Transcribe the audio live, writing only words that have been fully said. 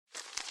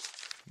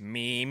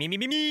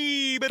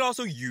Me, but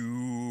also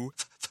you.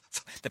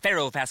 The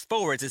Pharaoh fast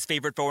forwards his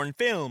favorite foreign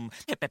film,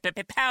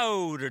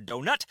 Powder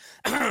Donut.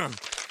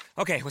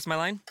 Okay, what's my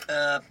line?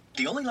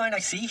 The only line I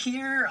see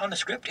here on the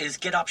script is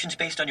get options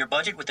based on your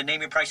budget with the Name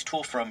Your Price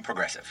tool from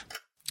Progressive.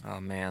 Oh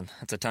man,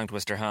 that's a tongue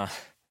twister, huh?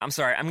 I'm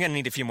sorry, I'm gonna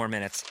need a few more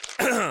minutes.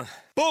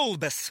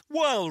 Bulbous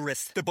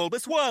Walrus, the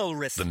Bulbous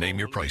Walrus. The Name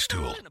Your Price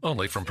tool,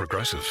 only from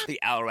Progressive. The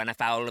owl ran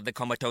afoul of the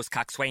comatose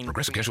coxswain.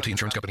 Progressive Casualty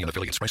Insurance Company and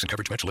affiliates. Price and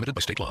coverage match limited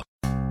by state law.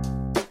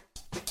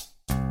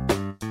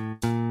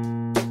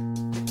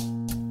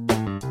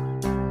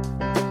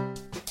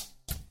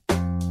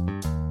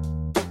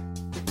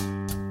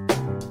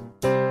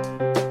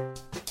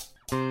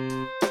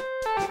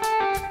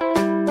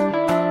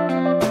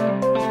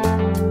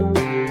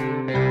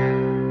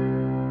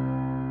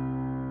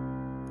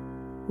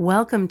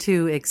 Welcome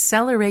to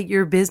Accelerate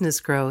Your Business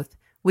Growth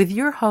with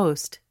your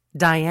host,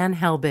 Diane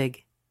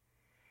Helbig.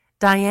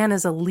 Diane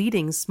is a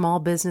leading small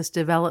business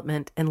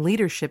development and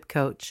leadership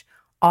coach,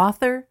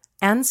 author,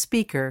 and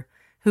speaker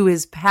who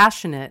is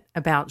passionate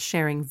about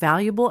sharing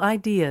valuable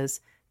ideas,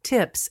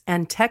 tips,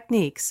 and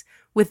techniques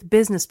with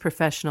business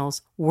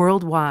professionals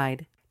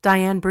worldwide.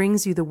 Diane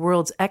brings you the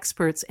world's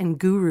experts and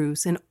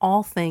gurus in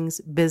all things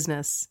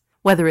business.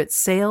 Whether it's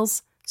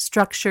sales,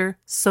 structure,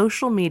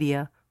 social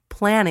media,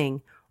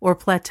 planning, or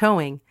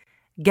plateauing,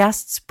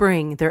 guests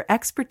bring their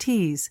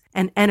expertise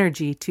and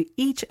energy to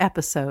each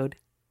episode.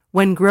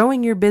 When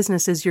growing your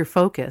business is your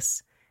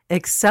focus,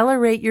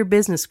 Accelerate Your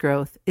Business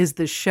Growth is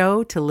the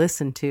show to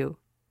listen to.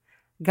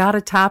 Got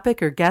a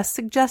topic or guest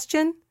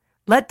suggestion?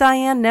 Let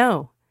Diane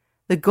know.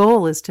 The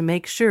goal is to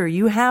make sure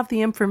you have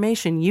the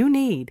information you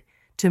need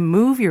to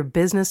move your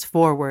business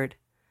forward.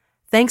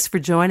 Thanks for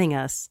joining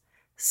us.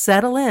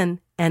 Settle in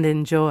and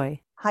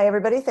enjoy. Hi,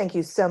 everybody. Thank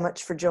you so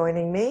much for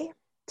joining me.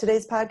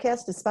 Today's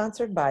podcast is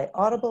sponsored by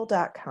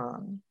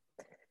Audible.com.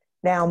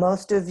 Now,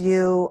 most of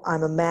you,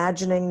 I'm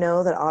imagining,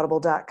 know that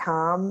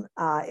Audible.com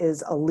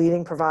is a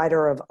leading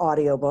provider of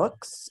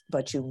audiobooks,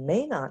 but you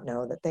may not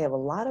know that they have a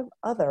lot of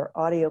other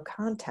audio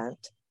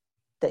content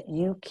that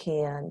you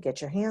can get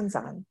your hands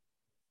on.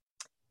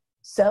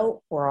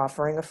 So we're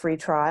offering a free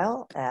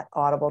trial at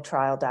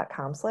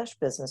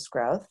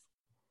audibletrial.com/businessgrowth.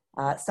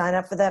 Sign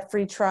up for that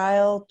free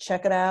trial,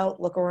 check it out,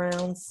 look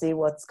around, see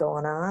what's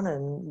going on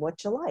and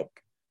what you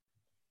like.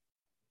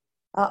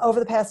 Over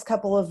the past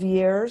couple of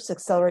years,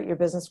 Accelerate Your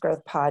Business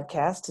Growth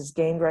podcast has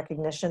gained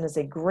recognition as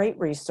a great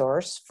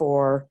resource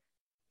for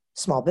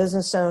small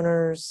business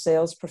owners,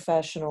 sales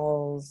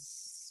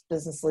professionals,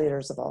 business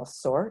leaders of all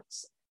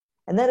sorts.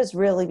 And that is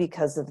really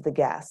because of the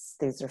guests.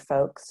 These are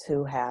folks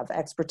who have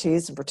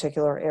expertise in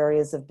particular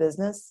areas of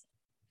business,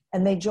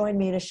 and they join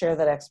me to share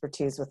that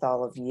expertise with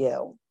all of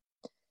you.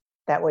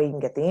 That way you can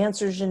get the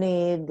answers you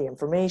need, the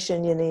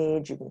information you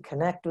need, you can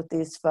connect with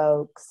these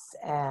folks,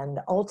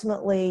 and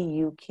ultimately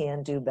you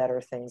can do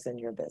better things in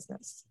your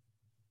business.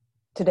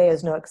 Today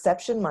is no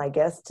exception. My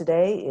guest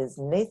today is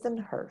Nathan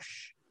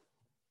Hirsch.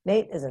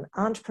 Nate is an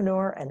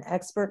entrepreneur and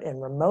expert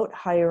in remote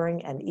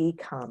hiring and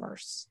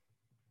e-commerce.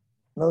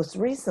 Most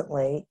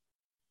recently,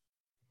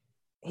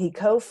 he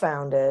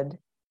co-founded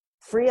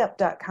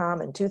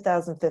FreeUp.com in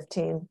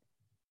 2015.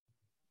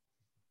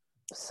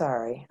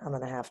 Sorry, I'm going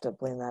to have to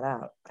blame that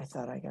out. I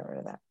thought I got rid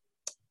of that.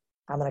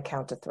 I'm going to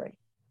count to 3.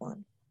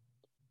 1.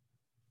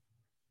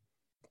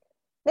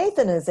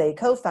 Nathan is a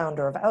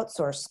co-founder of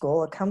Outsource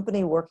School, a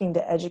company working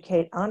to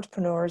educate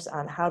entrepreneurs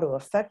on how to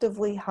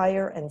effectively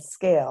hire and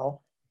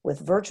scale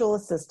with virtual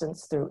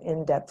assistants through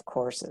in-depth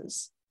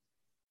courses.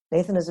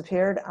 Nathan has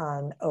appeared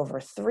on over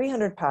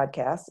 300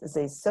 podcasts, is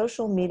a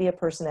social media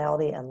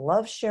personality, and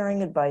loves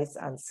sharing advice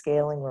on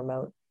scaling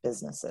remote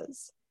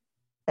businesses.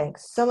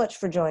 Thanks so much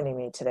for joining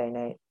me today,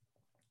 Nate.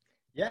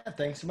 Yeah,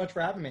 thanks so much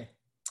for having me.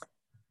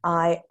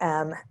 I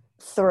am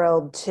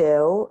thrilled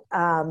to.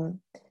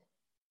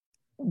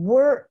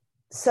 We're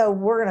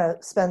going to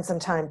spend some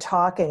time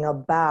talking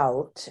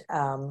about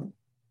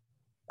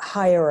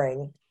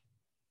hiring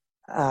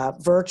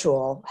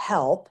virtual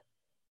help.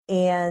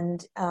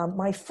 And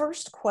my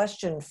first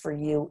question for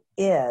you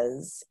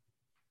is,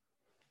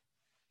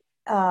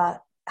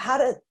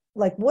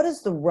 what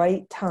is the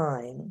right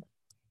time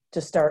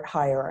to start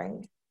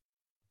hiring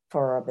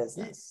for a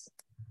business?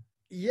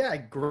 Yeah,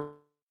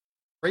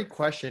 great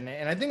question.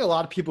 And I think a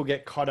lot of people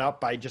get caught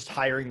up by just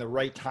hiring the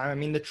right time. I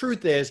mean, the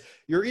truth is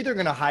you're either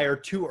going to hire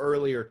too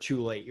early or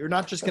too late. You're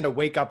not just going to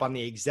wake up on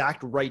the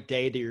exact right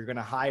day that you're going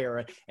to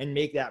hire and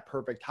make that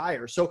perfect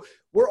hire. So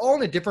we're all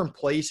in a different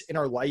place in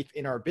our life,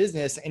 in our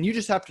business. And you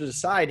just have to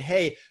decide,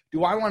 hey,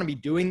 do I want to be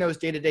doing those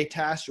day-to-day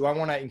tasks? Do I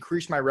want to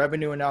increase my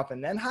revenue enough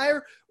and then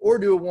hire? Or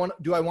do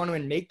I want to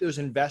make those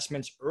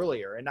investments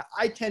earlier? And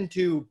I tend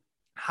to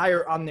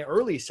hire on the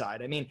early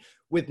side. I mean,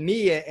 with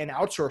me and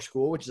Outsource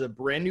School, which is a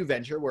brand new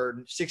venture,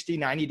 we're 60,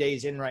 90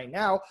 days in right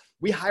now,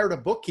 we hired a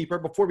bookkeeper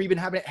before we even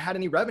haven't had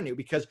any revenue,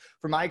 because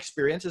from my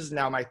experience, this is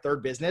now my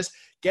third business,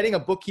 getting a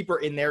bookkeeper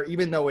in there,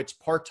 even though it's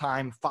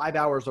part-time, 5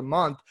 hours a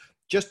month,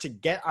 just to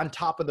get on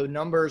top of the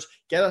numbers,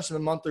 get us in the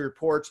monthly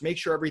reports, make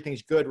sure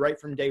everything's good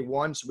right from day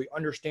one so we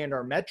understand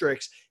our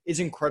metrics is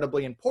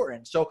incredibly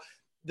important. So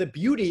the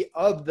beauty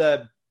of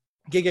the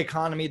gig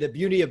economy, the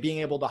beauty of being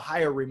able to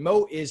hire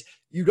remote is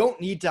you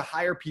don't need to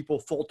hire people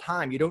full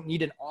time. You don't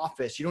need an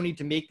office. You don't need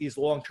to make these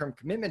long-term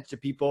commitments to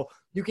people.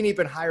 You can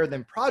even hire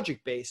them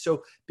project-based.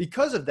 So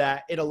because of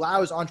that, it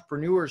allows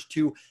entrepreneurs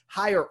to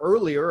hire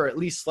earlier, or at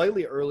least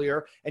slightly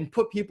earlier, and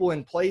put people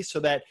in place so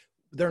that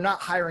they're not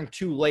hiring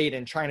too late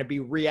and trying to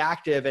be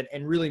reactive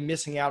and really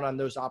missing out on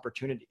those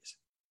opportunities.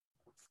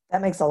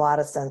 That makes a lot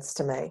of sense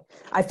to me.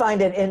 I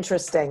find it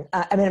interesting.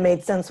 I mean, it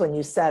made sense when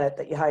you said it,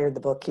 that you hired the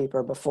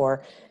bookkeeper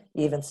before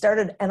you even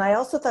started. And I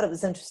also thought it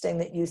was interesting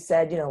that you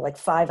said, like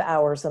 5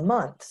 hours a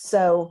month.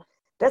 So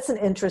that's an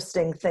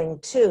interesting thing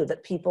too,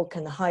 that people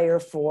can hire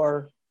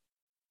for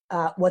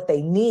what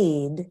they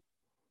need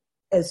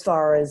as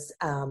far as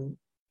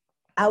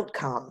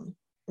outcome,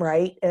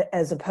 right?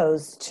 As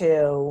opposed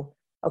to,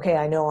 okay,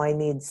 I know I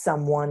need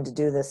someone to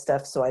do this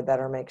stuff, so I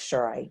better make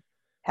sure I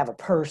have a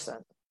person.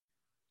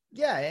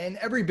 Yeah, and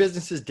every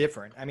business is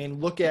different. I mean,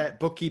 look at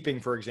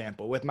bookkeeping, for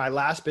example. With my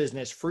last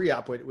business,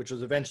 FreeUp, which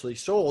was eventually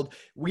sold,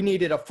 we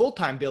needed a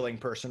full-time billing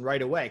person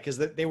right away because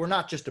they were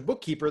not just a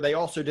bookkeeper, they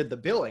also did the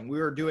billing. We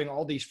were doing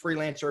all these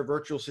freelancer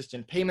virtual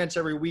assistant payments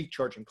every week,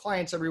 charging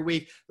clients every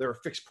week. There were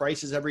fixed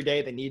prices every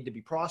day that needed to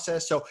be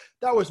processed. So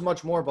that was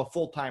much more of a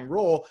full-time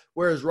role.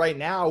 Whereas right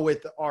now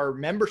with our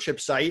membership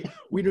site,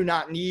 we do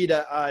not need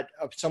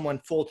someone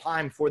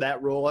full-time for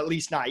that role, at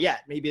least not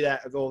yet. Maybe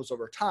that evolves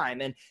over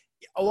time. And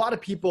a lot of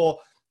people,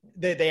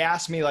 they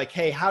ask me like,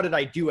 hey, how did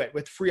I do it?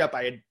 With FreeUp,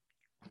 I had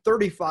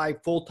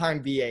 35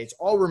 full-time VAs,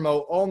 all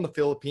remote, all in the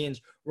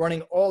Philippines,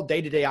 running all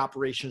day-to-day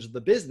operations of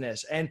the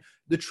business. And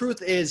the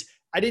truth is,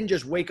 I didn't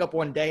just wake up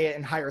one day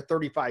and hire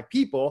 35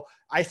 people.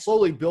 I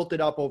slowly built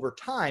it up over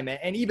time.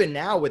 And even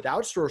now with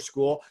Outsource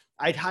School,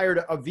 I'd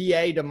hired a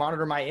VA to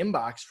monitor my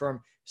inbox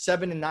from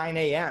 7 to 9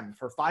 a.m.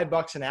 for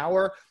 $5 an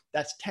hour.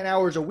 That's 10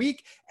 hours a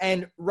week.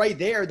 And right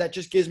there, that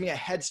just gives me a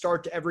head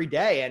start to every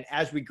day. And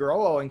as we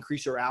grow, I'll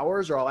increase our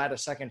hours or I'll add a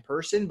second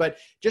person. But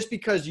just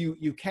because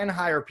you can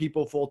hire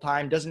people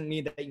full-time doesn't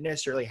mean that you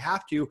necessarily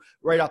have to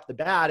right off the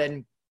bat.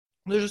 And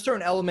there's a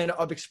certain element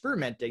of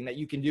experimenting that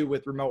you can do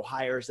with remote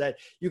hires, that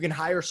you can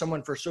hire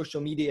someone for social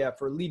media,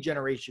 for lead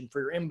generation, for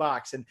your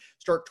inbox, and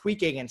start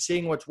tweaking and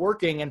seeing what's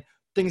working. And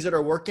things that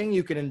are working,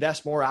 you can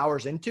invest more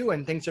hours into,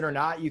 and things that are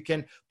not, you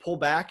can pull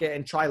back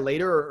and try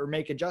later or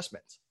make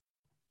adjustments.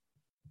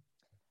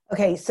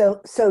 Okay, so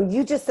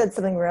you just said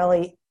something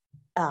really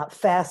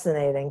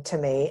fascinating to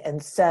me,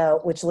 and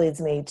so which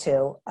leads me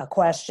to a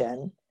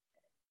question.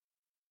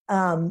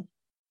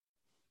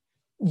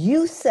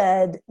 You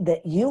said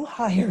that you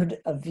hired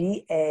a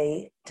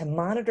VA to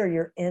monitor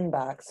your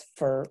inbox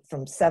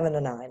from 7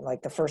 to 9,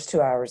 like the first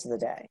 2 hours of the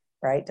day,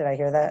 right? Did I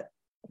hear that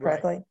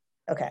correctly?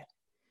 Right.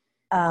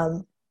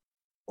 Okay.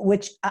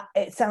 Which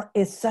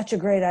is such a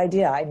great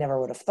idea. I never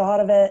would have thought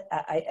of it.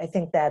 I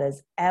think that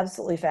is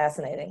absolutely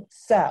fascinating.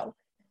 So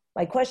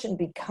my question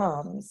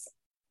becomes,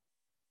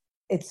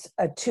 it's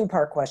a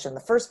two-part question. The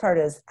first part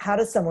is, how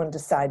does someone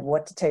decide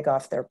what to take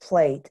off their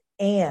plate?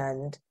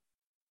 And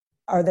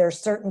are there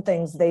certain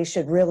things they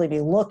should really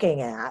be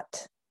looking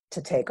at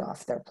to take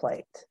off their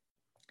plate?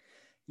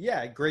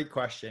 Yeah, great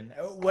question.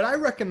 What I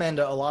recommend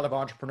a lot of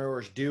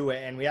entrepreneurs do,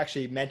 and we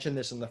actually mentioned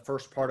this in the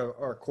first part of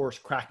our course,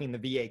 Cracking the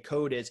VA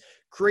Code, is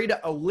create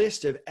a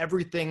list of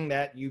everything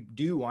that you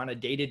do on a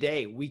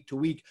day-to-day,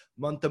 week-to-week,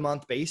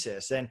 month-to-month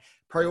basis, and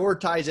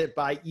prioritize it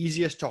by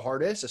easiest to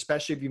hardest,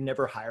 especially if you've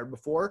never hired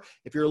before.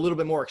 If you're a little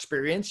bit more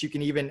experienced, you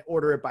can even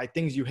order it by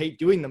things you hate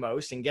doing the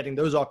most and getting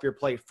those off your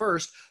plate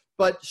first.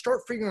 But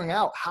start figuring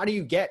out, how do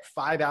you get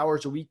 5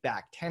 hours a week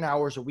back, 10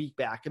 hours a week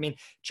back? I mean,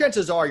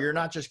 chances are you're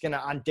not just going to,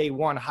 on day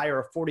one,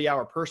 hire a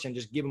 40-hour person,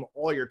 just give them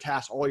all your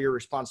tasks, all your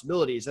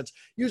responsibilities. That's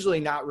usually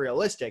not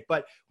realistic.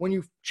 But when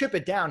you chip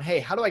it down, hey,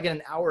 how do I get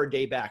an hour a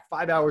day back,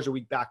 5 hours a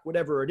week back,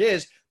 whatever it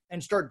is,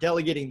 and start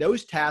delegating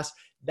those tasks,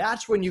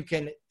 that's when you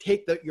can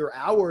take your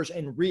hours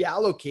and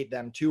reallocate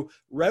them to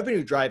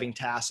revenue driving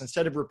tasks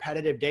instead of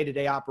repetitive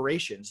day-to-day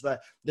operations,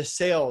 the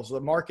sales,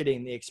 the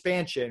marketing, the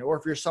expansion. Or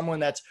if you're someone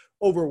that's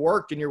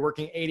overworked and you're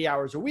working 80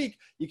 hours a week,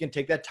 you can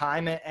take that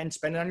time and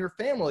spend it on your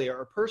family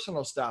or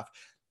personal stuff.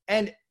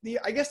 And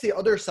I guess the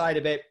other side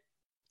of it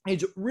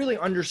is really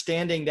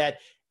understanding that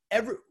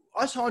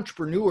us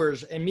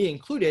entrepreneurs, and me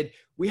included,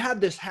 we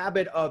have this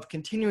habit of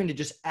continuing to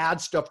just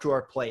add stuff to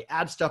our plate.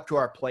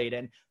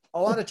 And a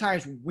lot of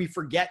times we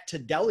forget to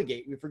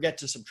delegate, we forget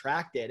to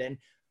subtract it. And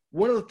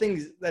one of the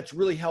things that's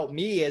really helped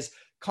me is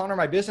Connor,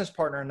 my business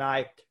partner, and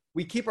I,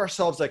 we keep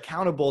ourselves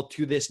accountable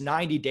to this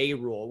 90-day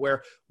rule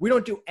where we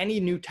don't do any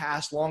new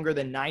tasks longer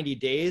than 90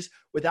 days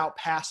without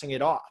passing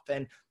it off.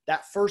 And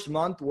that first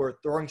month, we're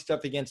throwing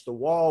stuff against the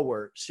wall.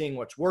 We're seeing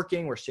what's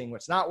working. We're seeing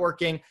what's not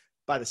working.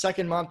 By the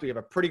second month, we have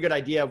a pretty good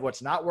idea of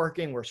what's not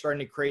working. We're starting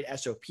to create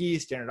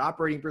SOPs, standard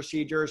operating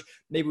procedures.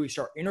 Maybe we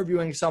start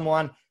interviewing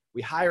someone.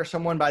 We hire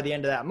someone by the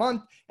end of that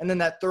month. And then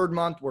that third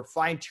month, we're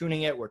fine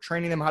tuning it. We're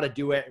training them how to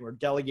do it, and we're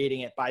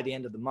delegating it by the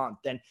end of the month.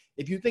 And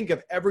if you think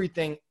of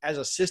everything as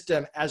a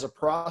system, as a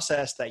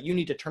process that you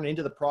need to turn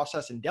into the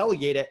process and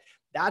delegate it,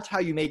 that's how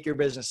you make your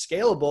business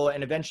scalable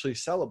and eventually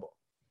sellable.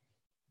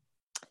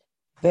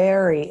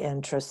 Very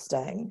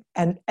interesting.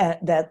 And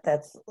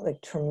that's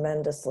like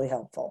tremendously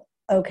helpful.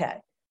 Okay.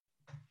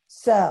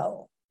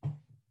 So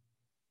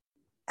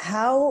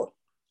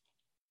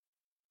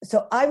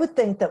I would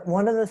think that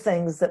one of the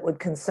things that would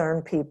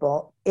concern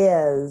people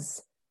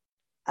is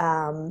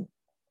having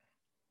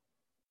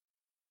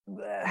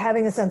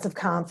a sense of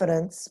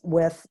confidence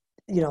with,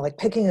 like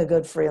picking a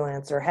good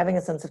freelancer, having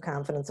a sense of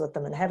confidence with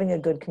them, and having a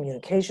good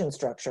communication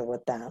structure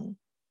with them,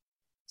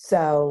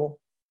 so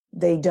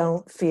they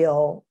don't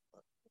feel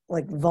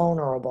like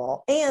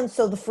vulnerable. And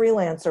so the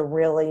freelancer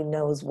really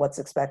knows what's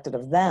expected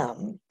of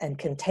them and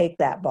can take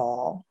that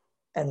ball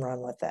and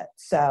run with it.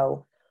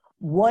 So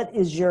what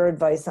is your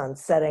advice on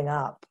setting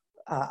up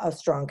a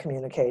strong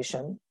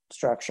communication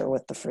structure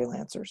with the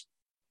freelancers?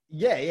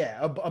 Yeah.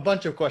 A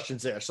bunch of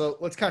questions there. So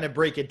let's kind of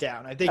break it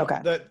down. I think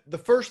the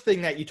first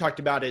thing that you talked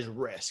about is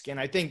risk.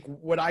 And I think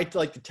what I'd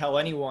like to tell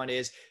anyone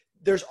is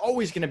there's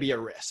always going to be a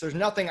risk. There's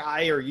nothing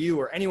I or you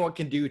or anyone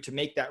can do to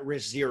make that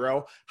risk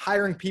zero.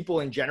 Hiring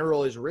people in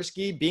general is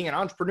risky. Being an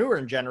entrepreneur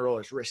in general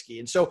is risky.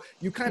 And so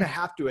you kind of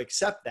have to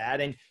accept that.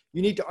 And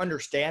you need to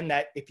understand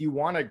that if you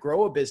want to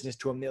grow a business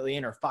to $1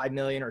 million or 5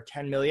 million or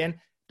 10 million,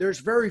 there's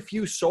very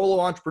few solo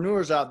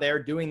entrepreneurs out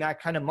there doing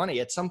that kind of money.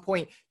 At some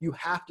point, you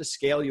have to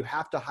scale, you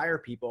have to hire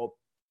people.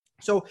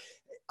 So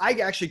I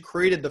actually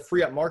created the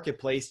FreeUp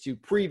Marketplace to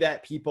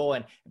pre-vet people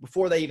and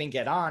before they even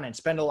get on and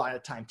spend a lot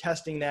of time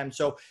testing them.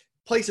 So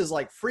places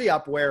like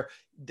FreeUp, where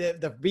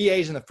the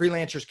VAs and the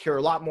freelancers care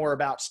a lot more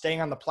about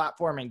staying on the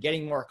platform and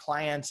getting more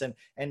clients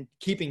and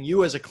keeping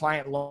you as a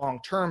client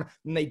long-term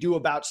than they do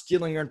about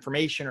stealing your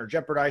information or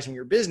jeopardizing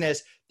your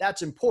business.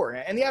 That's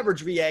important. And the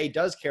average VA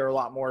does care a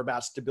lot more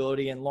about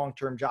stability and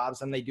long-term jobs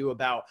than they do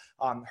about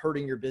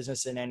hurting your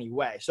business in any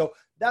way. So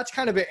that's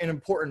kind of an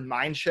important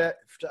mindset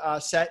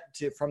set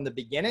from the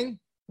beginning.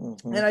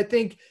 Mm-hmm. And I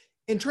think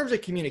in terms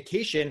of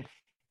communication,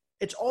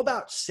 it's all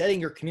about setting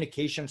your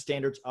communication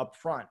standards up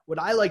front. What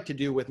I like to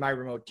do with my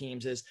remote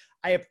teams is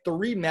I have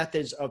 3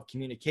 methods of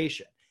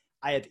communication.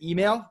 I have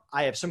email,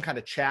 I have some kind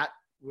of chat.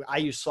 I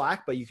use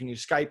Slack, but you can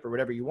use Skype or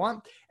whatever you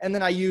want. And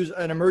then I use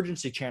an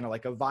emergency channel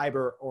like a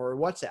Viber or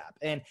WhatsApp.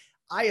 And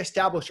I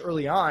establish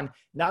early on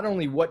not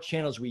only what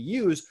channels we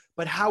use,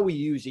 but how we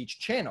use each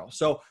channel.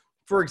 So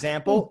for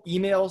example,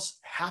 emails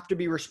have to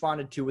be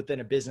responded to within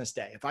a business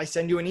day. If I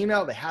send you an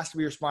email, they has to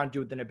be responded to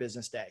within a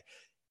business day.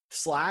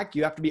 Slack,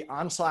 you have to be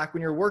on Slack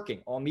when you're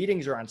working. All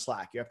meetings are on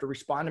Slack. You have to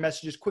respond to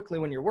messages quickly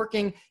when you're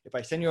working. If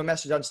I send you a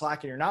message on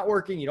Slack and you're not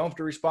working, you don't have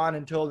to respond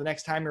until the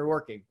next time you're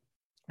working.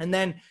 And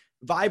then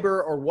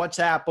Viber or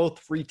WhatsApp, both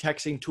free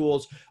texting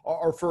tools,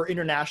 are for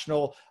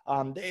international,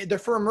 they're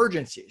for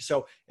emergencies.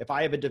 So if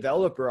I have a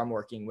developer I'm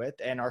working with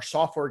and our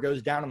software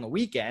goes down on the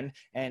weekend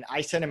and I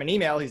send him an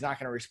email, he's not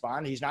going to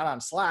respond. He's not on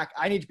Slack.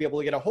 I need to be able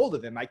to get a hold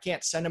of him. I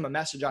can't send him a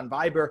message on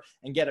Viber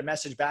and get a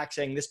message back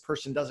saying this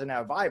person doesn't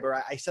have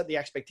Viber. I set the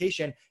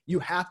expectation. You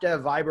have to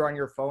have Viber on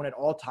your phone at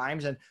all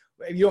times. And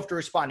you have to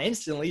respond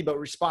instantly, but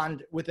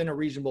respond within a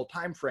reasonable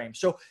time frame.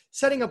 So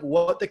setting up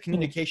what the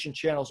communication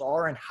channels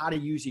are and how to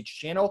use each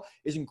channel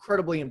is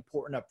incredibly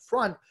important up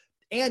front.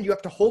 And you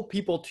have to hold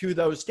people to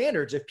those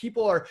standards. If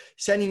people are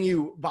sending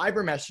you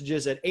Viber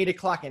messages at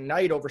 8:00 at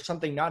night over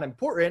something not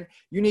important,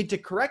 you need to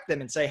correct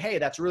them and say, hey,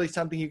 that's really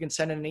something you can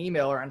send in an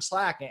email or on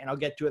Slack and I'll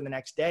get to it the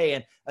next day,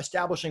 and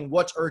establishing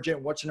what's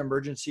urgent, what's an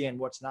emergency, and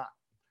what's not.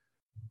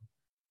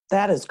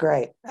 That is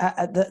great.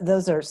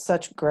 Those are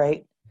such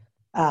great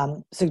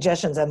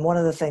suggestions. And one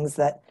of the things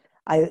that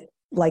I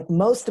like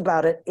most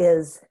about it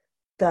is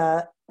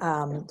the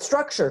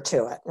structure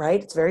to it,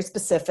 right? It's very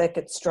specific.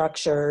 It's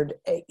structured.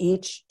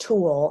 Each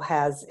tool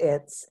has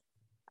its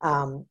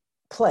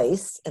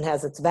place and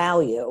has its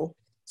value,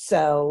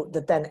 so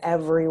that then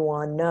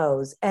everyone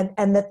knows, and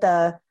that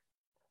the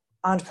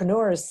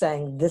entrepreneur is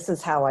saying, this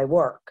is how I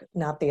work,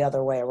 not the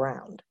other way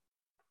around.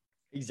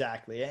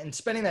 Exactly. And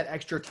spending that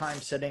extra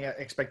time setting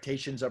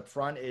expectations up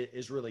front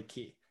is really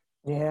key.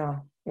 Yeah,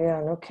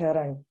 no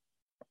kidding.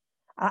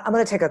 I'm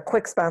going to take a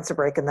quick sponsor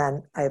break and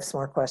then I have some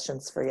more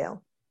questions for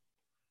you.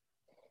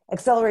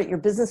 Accelerate Your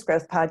Business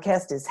Growth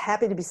podcast is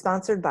happy to be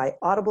sponsored by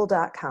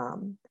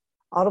Audible.com.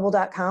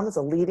 Audible.com is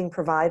a leading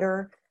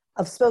provider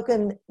of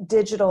spoken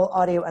digital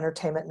audio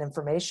entertainment and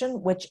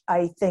information, which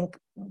I think,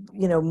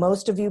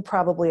 most of you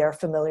probably are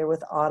familiar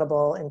with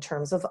Audible in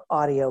terms of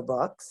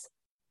audiobooks.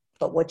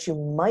 But what you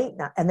might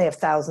not, and they have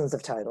thousands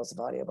of titles of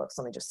audiobooks,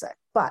 let me just say,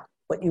 but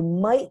what you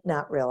might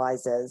not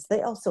realize is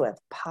they also have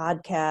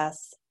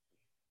podcasts,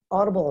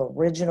 Audible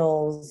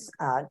originals,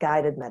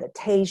 guided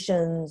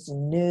meditations,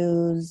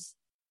 news,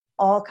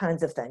 all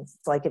kinds of things.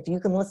 It's like if you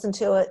can listen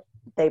to it,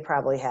 they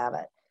probably have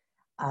it.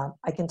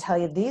 I can tell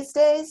you these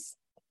days,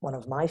 one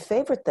of my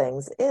favorite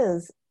things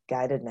is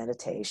guided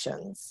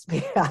meditations,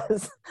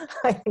 because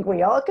I think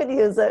we all could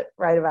use it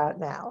right about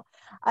now.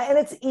 And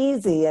it's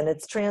easy and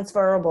it's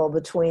transferable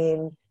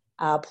between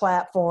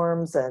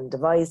platforms and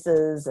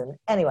devices. And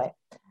anyway,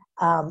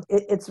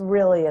 it's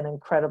really an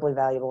incredibly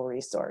valuable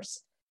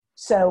resource.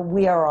 So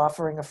we are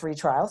offering a free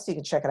trial, so you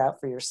can check it out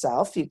for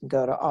yourself. You can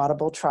go to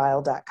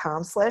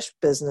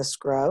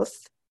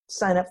audibletrial.com/businessgrowth,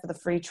 sign up for the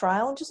free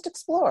trial, and just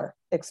explore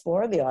the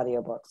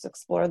audiobooks,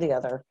 explore the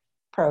other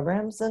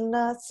programs, and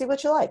see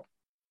what you like.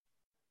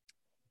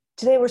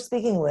 Today we're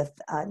speaking with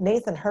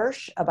Nathan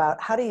Hirsch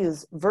about how to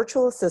use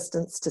virtual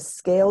assistants to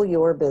scale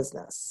your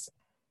business.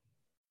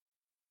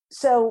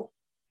 So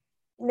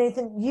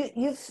Nathan,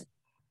 you've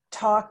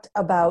talked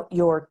about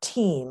your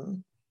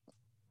team,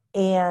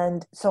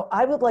 and so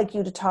I would like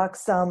you to talk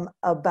some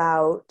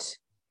about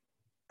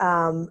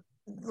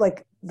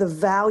like the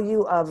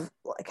value of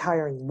like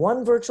hiring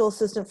one virtual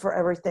assistant for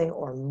everything,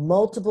 or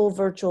multiple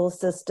virtual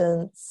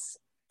assistants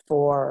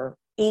for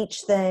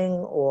each thing,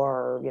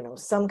 or, you know,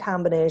 some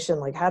combination.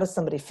 Like, how does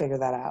somebody figure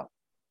that out?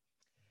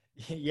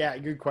 Yeah,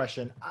 good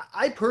question.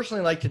 I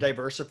personally like to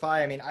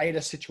diversify. I mean, I had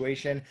a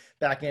situation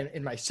back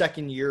in my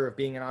second year of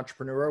being an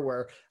entrepreneur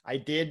where I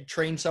did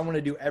train someone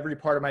to do every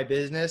part of my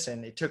business,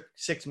 and it took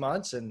 6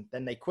 months, and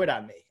then they quit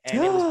on me,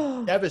 and it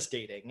was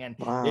devastating, and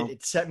Wow.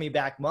 it set me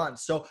back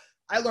months. So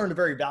I learned a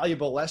very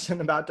valuable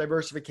lesson about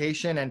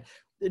diversification, and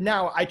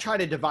now I try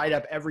to divide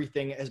up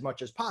everything as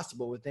much as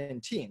possible within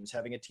teams,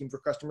 having a team for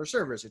customer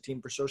service, a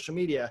team for social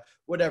media,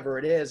 whatever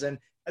it is. And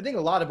I think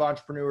a lot of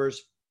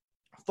entrepreneurs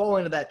fall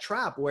into that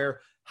trap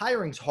where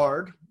hiring's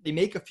hard. They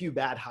make a few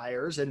bad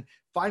hires, and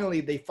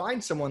finally they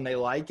find someone they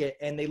like,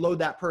 and they load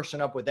that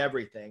person up with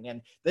everything.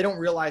 And they don't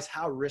realize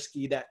how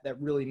risky that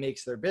really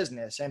makes their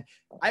business. And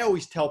I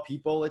always tell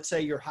people, let's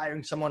say you're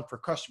hiring someone for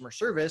customer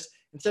service,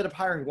 instead of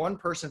hiring one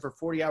person for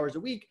 40 hours a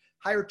week,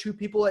 hire 2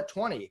 people at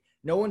 20.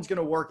 No one's going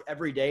to work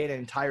every day in an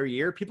entire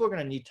year. People are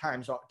going to need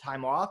time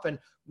off. And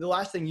the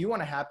last thing you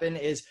want to happen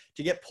is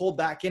to get pulled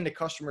back into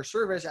customer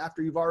service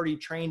after you've already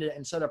trained it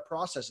and set up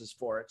processes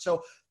for it.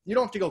 So you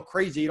don't have to go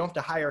crazy. You don't have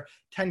to hire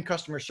 10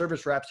 customer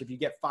service reps if you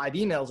get 5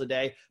 emails a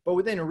day, but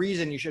within a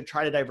reason, you should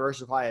try to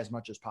diversify as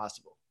much as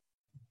possible.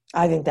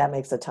 I think that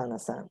makes a ton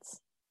of sense.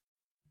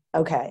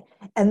 Okay.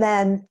 And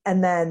then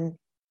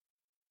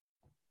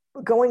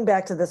going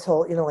back to this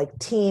whole, like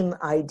team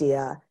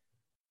idea,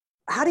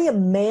 how do you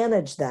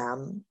manage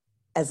them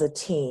as a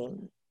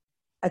team?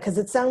 Because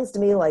it sounds to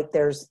me like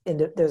there's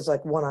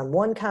like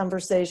one-on-one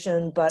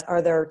conversation, but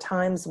are there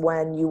times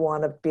when you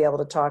want to be able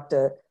to talk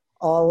to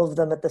all of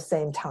them at the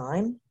same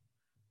time?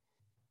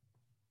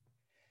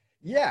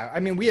 Yeah, I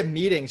mean, we have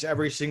meetings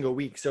every single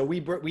week. So we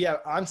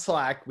have on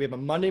Slack, we have a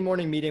Monday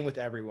morning meeting with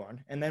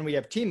everyone, and then we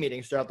have team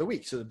meetings throughout the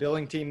week. So the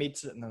billing team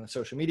meets, and then the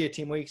social media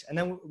team meets, and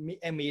then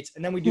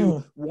we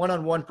do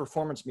one-on-one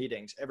performance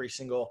meetings every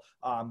single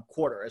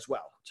quarter as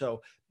well.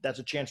 So that's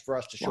a chance for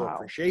us to show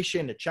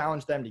appreciation, to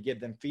challenge them, to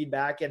give them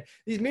feedback. And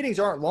these meetings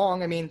aren't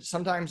long. I mean,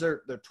 sometimes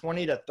they're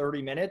 20 to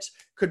 30 minutes,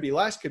 could be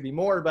less, could be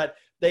more, but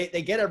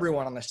they get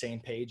everyone on the same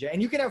page.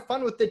 And you can have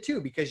fun with it too,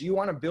 because you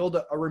want to build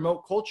a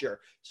remote culture.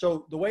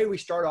 So the way we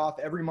start off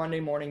every Monday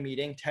morning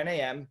meeting, 10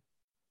 a.m.,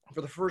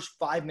 for the first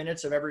 5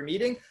 minutes of every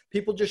meeting,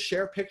 people just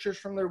share pictures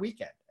from their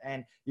weekend,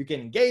 and you can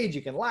engage,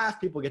 you can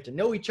laugh, people get to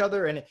know each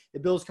other, and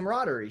it builds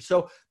camaraderie.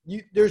 So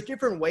there's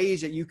different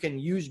ways that you can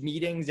use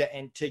meetings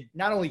and to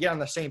not only get on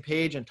the same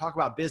page and talk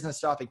about business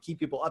stuff and keep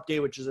people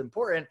updated, which is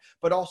important,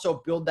 but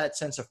also build that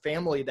sense of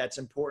family that's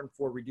important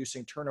for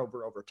reducing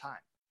turnover over time.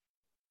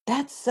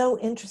 That's so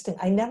interesting.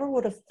 I never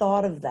would have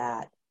thought of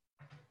that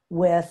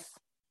with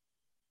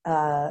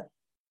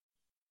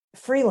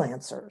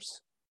freelancers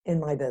in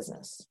my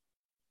business.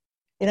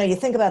 You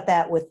think about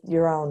that with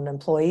your own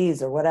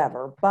employees or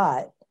whatever,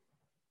 but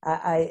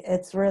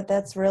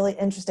that's really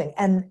interesting.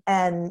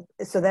 And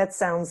so that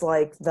sounds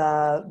like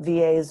the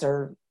VAs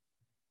are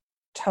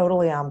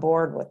totally on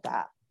board with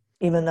that,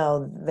 even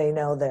though they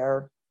know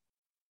they're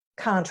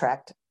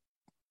contract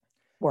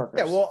workers.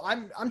 Yeah, well,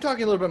 I'm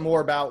talking a little bit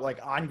more about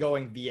like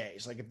ongoing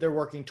VAs. Like if they're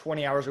working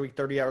 20 hours a week,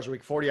 30 hours a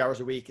week, 40 hours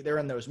a week, they're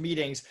in those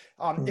meetings.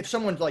 If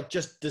someone's like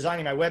just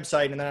designing my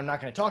website and then I'm not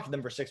going to talk to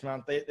them for 6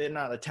 months, they're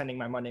not attending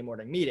my Monday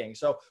morning meeting.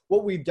 So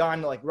what we've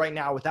done, like right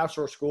now with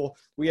Outsource School,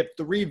 we have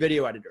 3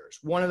 video editors.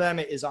 One of them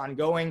is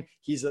ongoing.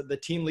 He's the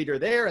team leader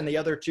there, and the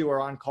other 2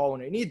 are on call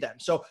when we need them.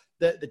 So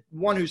the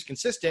one who's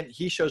consistent,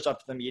 he shows up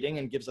to the meeting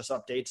and gives us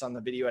updates on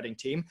the video editing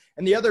team.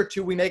 And the other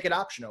 2, we make it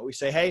optional. We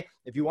say, hey,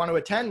 if you want to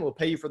attend, we'll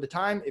pay you for the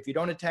time. If you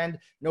don't attend,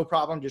 no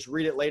problem. Just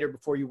read it later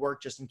before you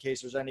work, just in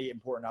case there's any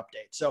important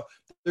updates. So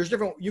there's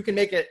you can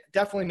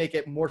definitely make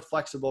it more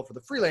flexible for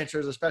the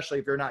freelancers, especially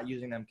if you're not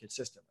using them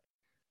consistently.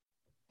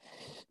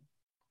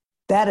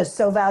 That is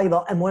so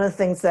valuable. And one of the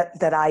things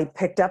that I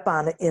picked up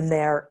on in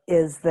there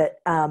is that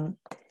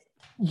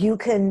you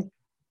can,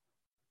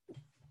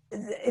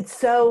 it's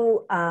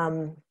so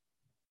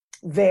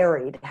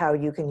varied how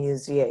you can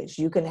use VAs.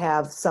 You can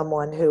have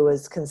someone who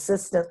is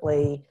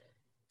consistently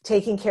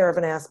taking care of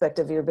an aspect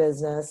of your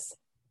business,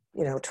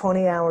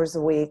 20 hours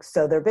a week.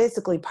 So they're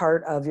basically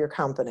part of your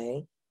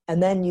company,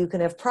 And then you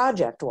can have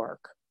project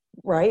work,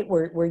 right?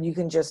 Where you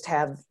can just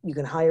you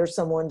can hire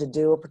someone to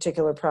do a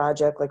particular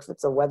project, like if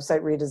it's a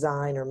website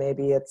redesign or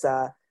maybe it's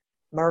a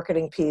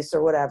marketing piece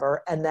or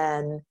whatever. And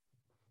then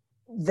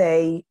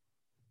they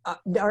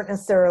aren't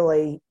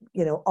necessarily,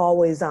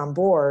 always on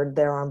board.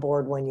 They're on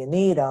board when you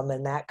need them.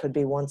 And that could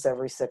be once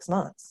every 6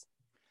 months.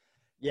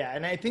 Yeah.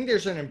 And I think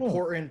there's an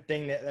important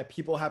thing that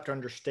people have to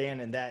understand,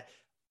 and that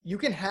you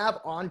can have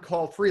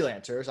on-call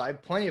freelancers. I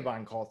have plenty of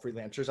on-call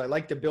freelancers. I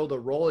like to build a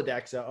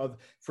Rolodex of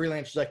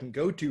freelancers I can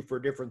go to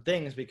for different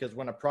things, because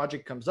when a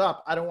project comes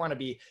up, I don't want to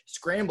be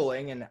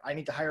scrambling and I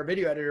need to hire a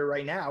video editor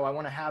right now. I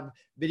want to have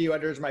video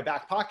editors in my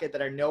back pocket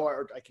that I know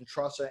I can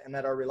trust and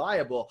that are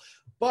reliable.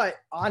 But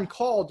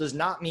on-call does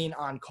not mean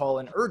on-call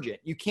and urgent.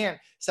 You can't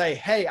say,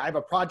 hey, I have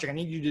a project, I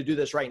need you to do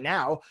this right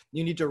now.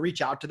 You need to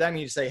reach out to them.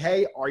 You need to say,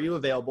 hey, are you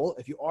available?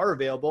 If you are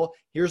available,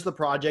 here's the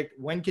project.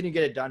 When can you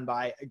get it done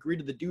by? Agree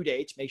to the due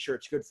dates. Make sure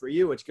it's good for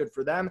you, it's good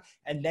for them,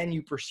 and then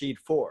you proceed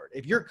forward.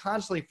 If you're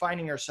constantly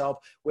finding yourself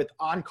with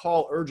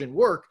on-call urgent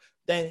work,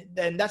 then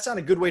that's not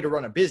a good way to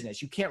run a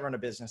business. You can't run a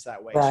business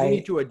that way. Right. So you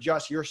need to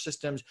adjust your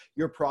systems,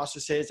 your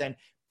processes. And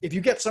if you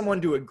get someone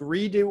to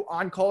agree to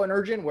on-call and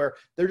urgent, where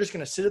they're just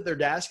going to sit at their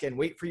desk and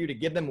wait for you to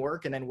give them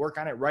work and then work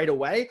on it right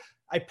away,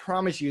 I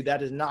promise you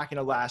that is not going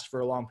to last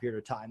for a long period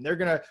of time.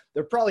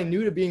 They're probably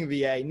new to being a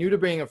VA, new to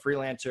being a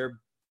freelancer.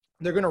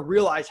 They're going to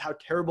realize how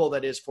terrible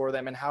that is for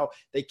them and how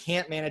they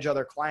can't manage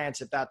other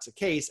clients if that's the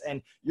case. And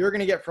you're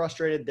going to get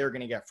frustrated. They're going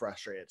to get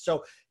frustrated.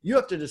 So you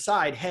have to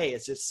decide, hey,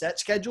 is it set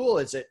schedule?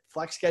 Is it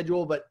flex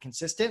schedule, but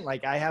consistent?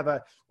 Like I have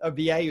a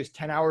VA who's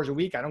 10 hours a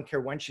week. I don't care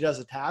when she does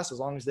a task, as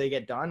long as they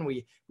get done,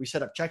 we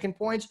set up check-in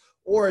points.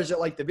 Or is it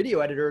like the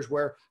video editors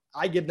where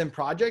I give them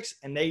projects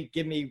and they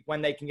give me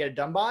when they can get it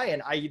done by,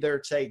 and I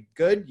either say,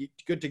 good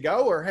to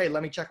go, or, hey,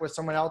 let me check with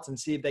someone else and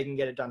see if they can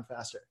get it done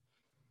faster.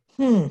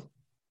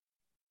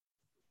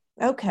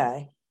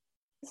 Okay.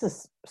 This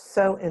is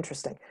so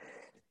interesting.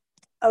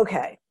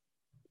 Okay.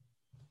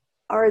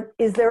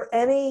 Is there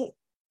anything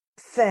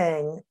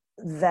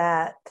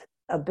that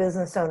a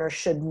business owner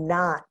should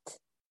not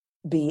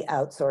be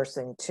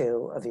outsourcing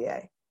to a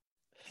VA?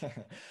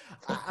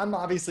 I'm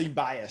obviously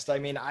biased. I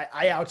mean,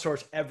 I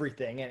outsource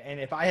everything. And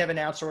if I haven't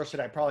outsourced it,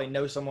 I probably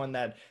know someone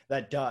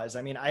that does.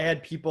 I mean, I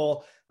had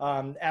people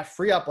at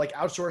FreeUp like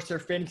outsource their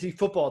fantasy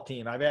football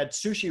team. I've had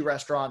sushi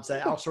restaurants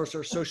that outsource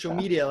their social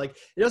media. Like,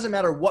 it doesn't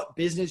matter what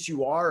business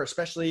you are,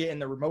 especially in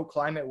the remote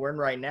climate we're in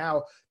right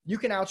now, you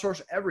can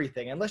outsource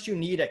everything unless you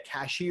need a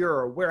cashier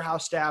or a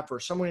warehouse staff or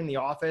someone in the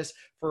office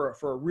for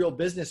a real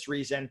business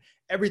reason.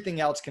 Everything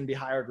else can be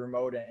hired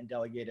remote and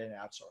delegated and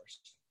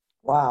outsourced.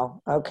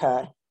 Wow.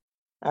 Okay.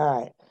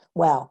 All right.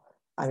 Well,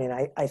 I mean,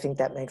 I think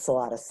that makes a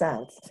lot of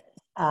sense.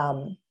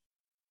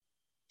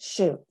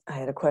 Shoot, I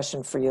had a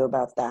question for you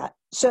about that.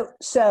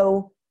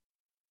 So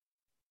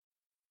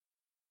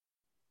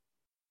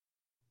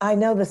I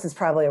know this is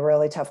probably a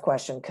really tough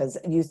question because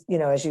you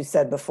know, as you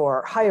said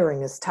before,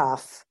 hiring is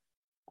tough,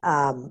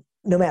 no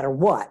matter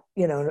what,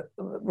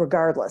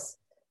 regardless.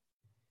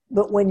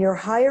 But when you're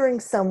hiring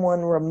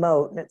someone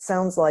remote, and it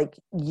sounds like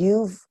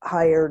you've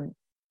hired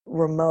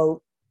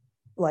remote,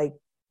 like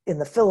in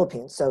the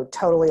Philippines, so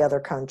totally other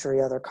country,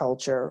 other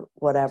culture,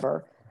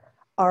 whatever.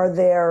 Are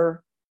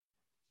there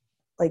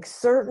like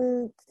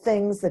certain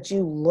things that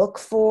you look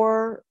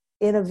for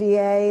in a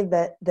VA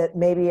that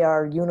maybe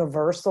are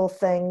universal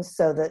things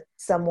so that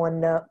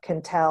someone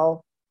can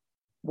tell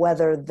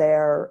whether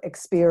they're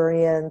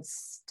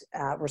experienced,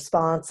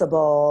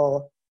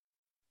 responsible,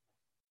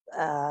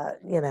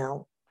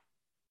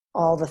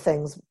 all the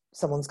things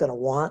someone's going to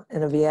want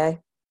in a VA?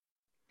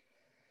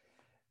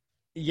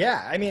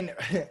 Yeah, I mean,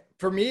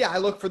 for me, I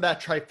look for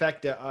that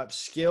trifecta of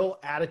skill,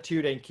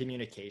 attitude, and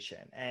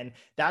communication. And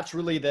that's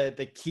really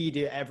the key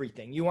to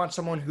everything. You want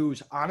someone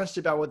who's honest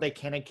about what they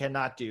can and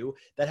cannot do,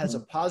 that has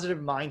a positive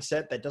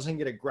mindset, that doesn't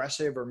get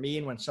aggressive or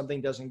mean when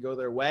something doesn't go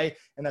their way,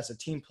 and that's a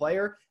team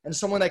player, and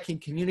someone that can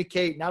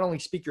communicate, not only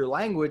speak your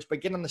language, but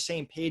get on the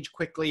same page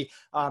quickly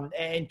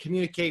and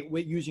communicate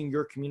with using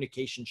your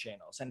communication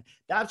channels. And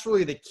that's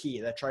really the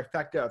key, that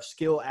trifecta of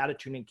skill,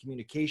 attitude, and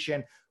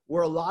communication.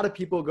 Where a lot of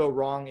people go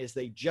wrong is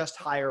they just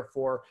hire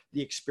for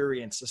the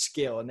experience, the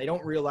skill, and they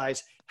don't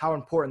realize how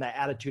important that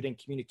attitude and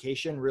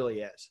communication really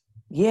is.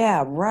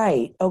 Yeah,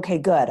 right. Okay,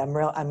 good. I'm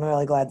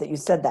really glad that you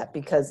said that,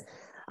 because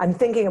I'm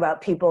thinking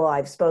about people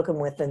I've spoken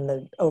with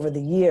over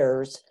the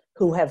years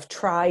who have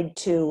tried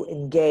to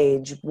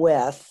engage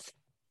with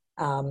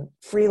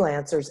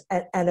freelancers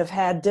and have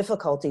had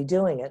difficulty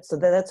doing it. So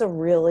that's a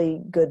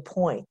really good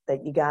point,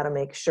 that you got to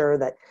make sure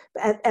that,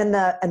 and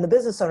the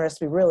business owner has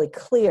to be really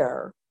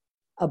clear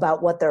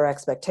about what their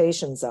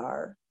expectations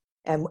are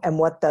and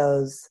what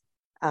those,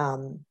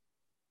 like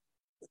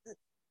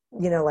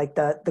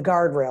the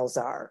guardrails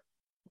are,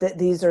 that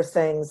these are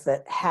things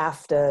that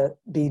have to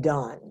be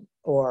done,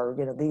 or,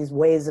 these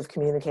ways of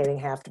communicating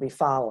have to be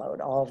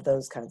followed, all of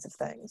those kinds of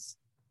things.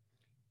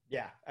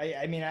 Yeah,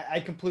 I mean,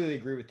 I completely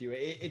agree with you.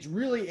 It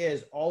really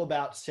is all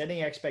about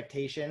setting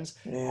expectations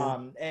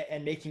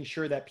and making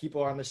sure that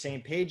people are on the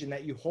same page and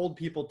that you hold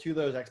people to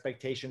those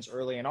expectations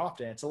early and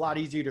often. It's a lot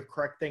easier to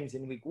correct things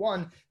in week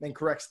 1 than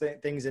correct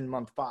things in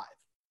month 5.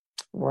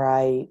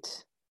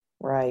 Right,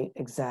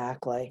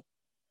 exactly.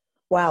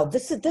 Wow,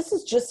 this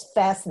is just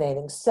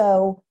fascinating.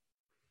 So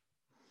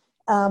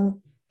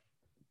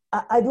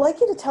I'd like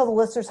you to tell the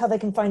listeners how they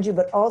can find you,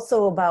 but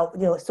also about,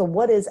 so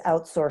what is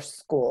Outsource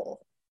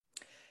School?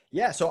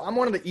 Yeah, so I'm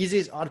one of the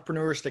easiest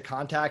entrepreneurs to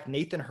contact.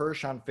 Nathan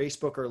Hirsch on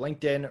Facebook or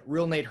LinkedIn,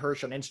 Real Nate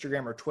Hirsch on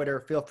Instagram or Twitter.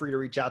 Feel free to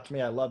reach out to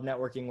me. I love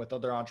networking with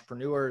other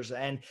entrepreneurs.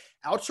 And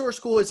Outsource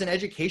School is an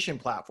education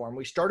platform.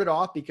 We started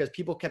off because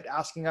people kept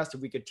asking us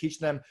if we could teach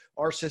them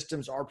our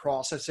systems, our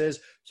processes.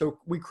 So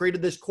we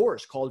created this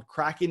course called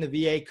Cracking the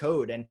VA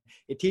Code, and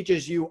it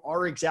teaches you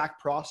our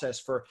exact process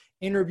for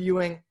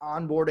interviewing,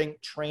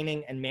 onboarding,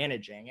 training, and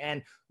managing.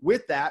 And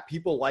with that,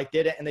 people liked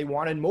it and they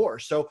wanted more.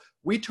 So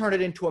we turned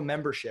it into a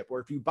membership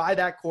where if you buy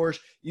that course,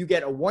 you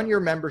get a 1-year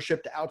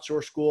membership to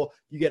Outsource School.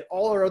 You get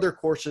all our other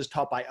courses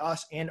taught by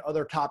us and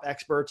other top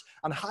experts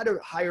on how to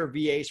hire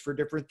VAs for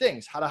different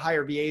things, how to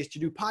hire VAs to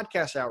do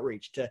podcast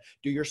outreach, to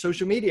do your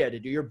social media, to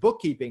do your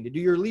bookkeeping, to do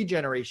your lead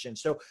generation.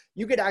 So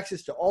you get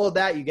access to all of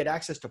that. You get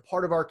access to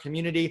part of our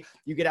community.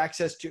 You get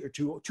access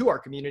to our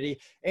community,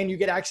 and you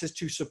get access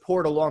to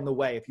support along the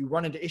way. If you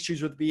run into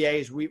issues with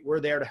VAs, we're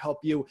there to help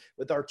you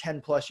with our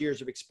 10+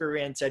 years of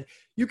experience. And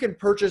you can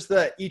purchase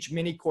each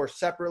mini course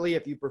separately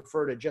if you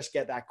prefer to just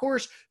get that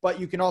course, but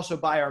you can also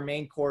buy our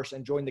main course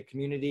and join the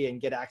community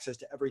and get access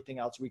to everything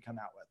else we come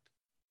out with.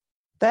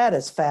 That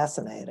is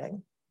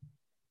fascinating.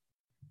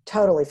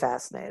 Totally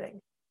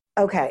fascinating.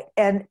 Okay.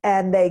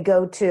 And they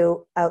go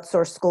to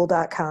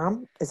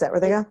outsourceschool.com. Is that where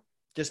they go?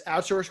 Just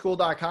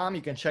outsourceschool.com.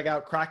 You can check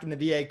out Cracking the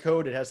VA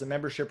Code. It has the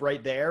membership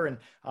right there, and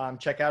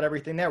check out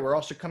everything there. We're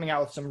also coming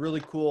out with some really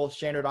cool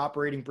standard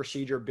operating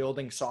procedure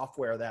building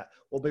software that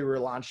we'll be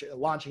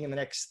launching in the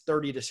next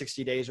 30 to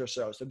 60 days or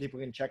so. So people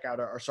can check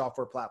out our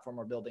software platform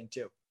we're building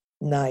too.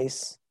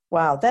 Nice.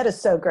 Wow. That is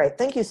so great.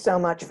 Thank you so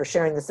much for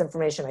sharing this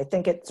information. I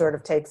think it sort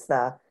of takes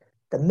the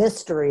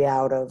mystery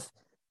out of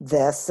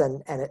this,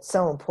 and it's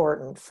so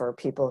important for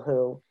people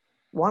who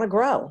want to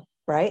grow,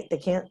 right? They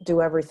can't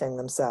do everything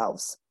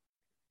themselves.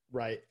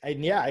 Right.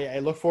 And yeah, I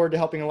look forward to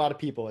helping a lot of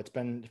people. It's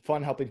been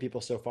fun helping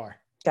people so far.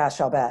 Gosh,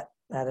 I'll bet.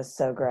 That is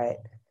so great.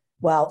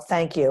 Well,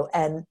 thank you.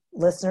 And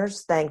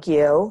listeners, thank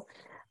you.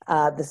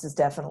 This is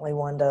definitely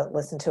one to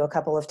listen to a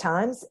couple of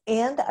times.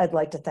 And I'd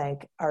like to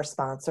thank our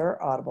sponsor,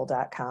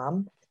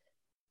 Audible.com.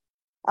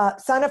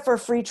 Sign up for a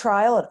free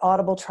trial at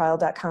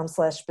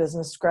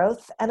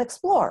audibletrial.com/businessgrowth and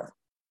explore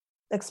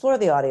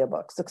the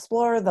audiobooks,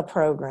 explore the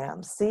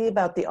programs, see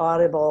about the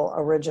Audible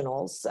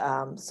originals,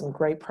 some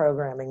great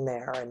programming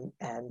there,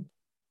 and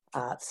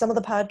some of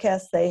the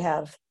podcasts they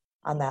have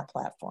on that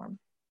platform.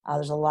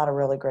 There's a lot of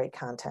really great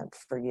content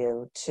for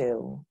you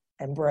to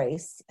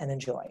embrace and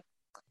enjoy.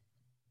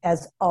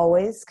 As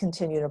always,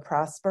 continue to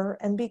prosper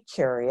and be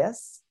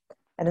curious.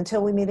 And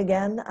until we meet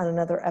again on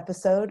another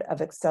episode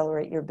of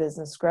Accelerate Your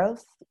Business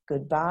Growth,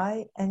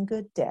 goodbye and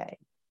good day.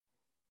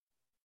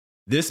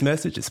 This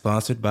message is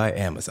sponsored by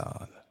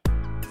Amazon.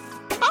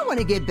 I want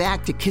to get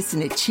back to kissing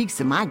the cheeks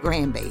of my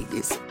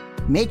grandbabies,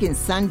 making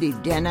Sunday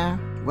dinner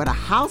with a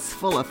house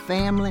full of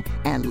family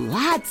and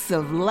lots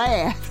of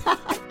laughs.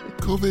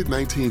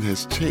 COVID-19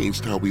 has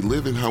changed how we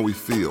live and how we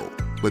feel,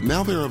 but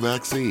now there are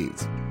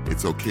vaccines.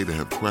 It's okay to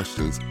have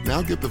questions.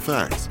 Now get the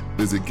facts.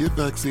 Visit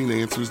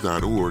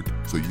getvaccineanswers.org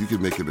so you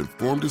can make an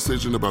informed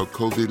decision about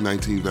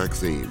COVID-19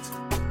 vaccines.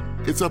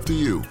 It's up to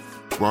you.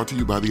 Brought to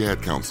you by the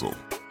Ad Council.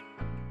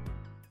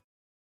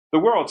 The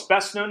world's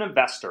best-known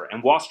investor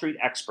and Wall Street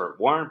expert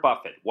Warren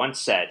Buffett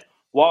once said,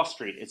 "Wall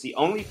Street is the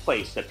only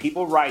place that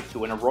people ride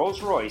to in a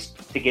Rolls-Royce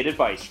to get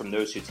advice from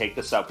those who take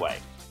the subway."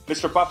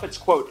 Mr. Buffett's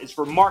quote is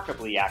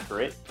remarkably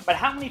accurate, but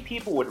how many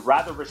people would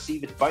rather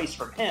receive advice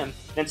from him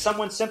than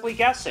someone simply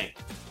guessing?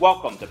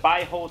 Welcome to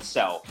Buy, Hold,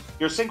 Sell,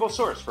 your single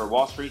source for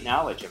Wall Street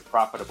knowledge and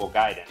profitable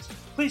guidance.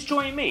 Please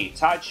join me,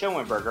 Todd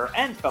Schoenberger,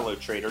 and fellow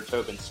trader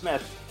Tobin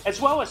Smith,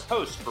 as well as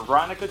host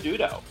Veronica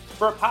Dudo,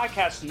 for a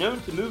podcast known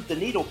to move the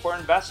needle for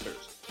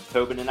investors.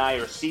 Tobin and I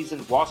are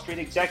seasoned Wall Street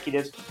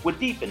executives with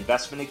deep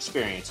investment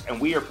experience, and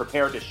we are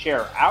prepared to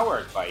share our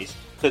advice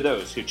to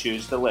those who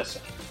choose to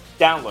listen.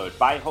 Download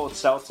Buy, Hold,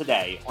 Sell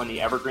today on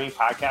the Evergreen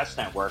Podcast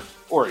Network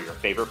or your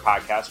favorite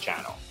podcast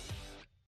channel.